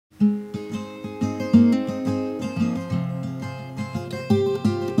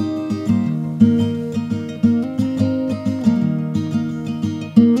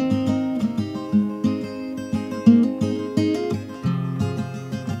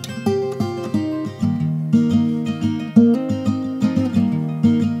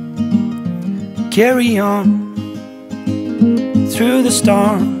Carry on through the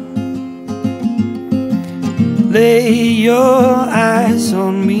storm. Lay your eyes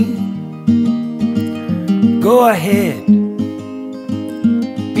on me. Go ahead,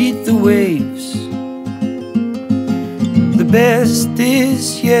 beat the waves. The best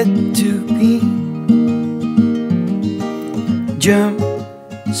is yet to be. Jump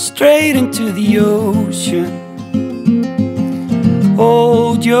straight into the ocean.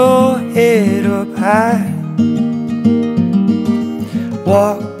 Hold your head up high.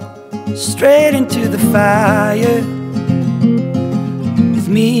 Walk straight into the fire. With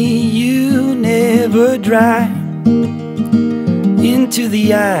me you never dry. Into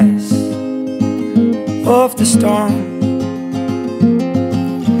the eyes of the storm.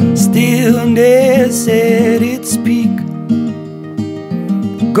 Stillness at its peak.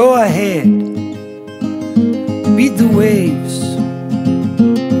 Go ahead, beat the waves.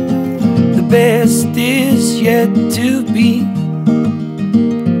 The best is yet to be.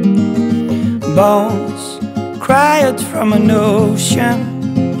 Bones cry out from an ocean,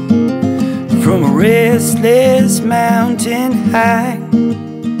 from a restless mountain high.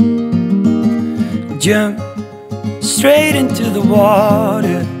 Jump straight into the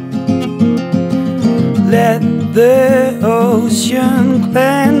water. Let the ocean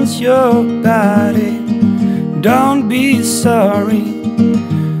cleanse your body. Don't be sorry,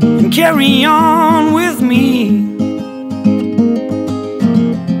 and carry on with me.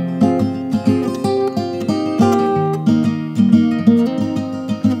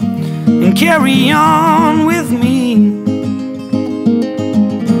 And carry on with me.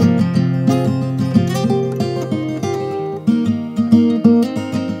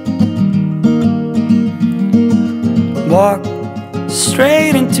 Walk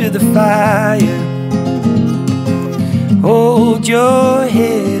straight into the fire. Hold your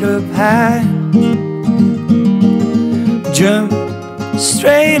head up high. Jump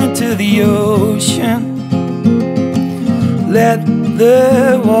straight into the ocean. Let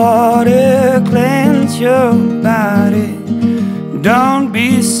the water cleanse your body. Don't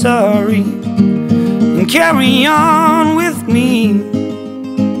be sorry, and carry on with me.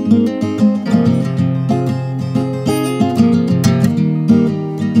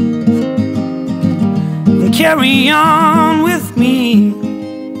 Carry on with me.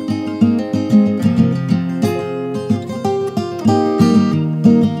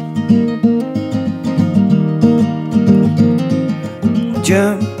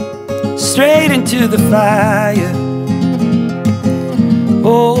 Jump straight into the fire.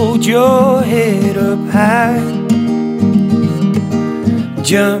 Hold your head up high.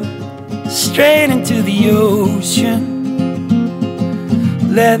 Jump straight into the ocean.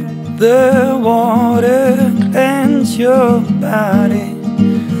 Let the water cleanse your body.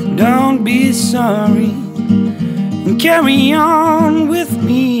 Don't be sorry, and carry on with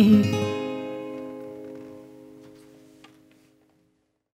me.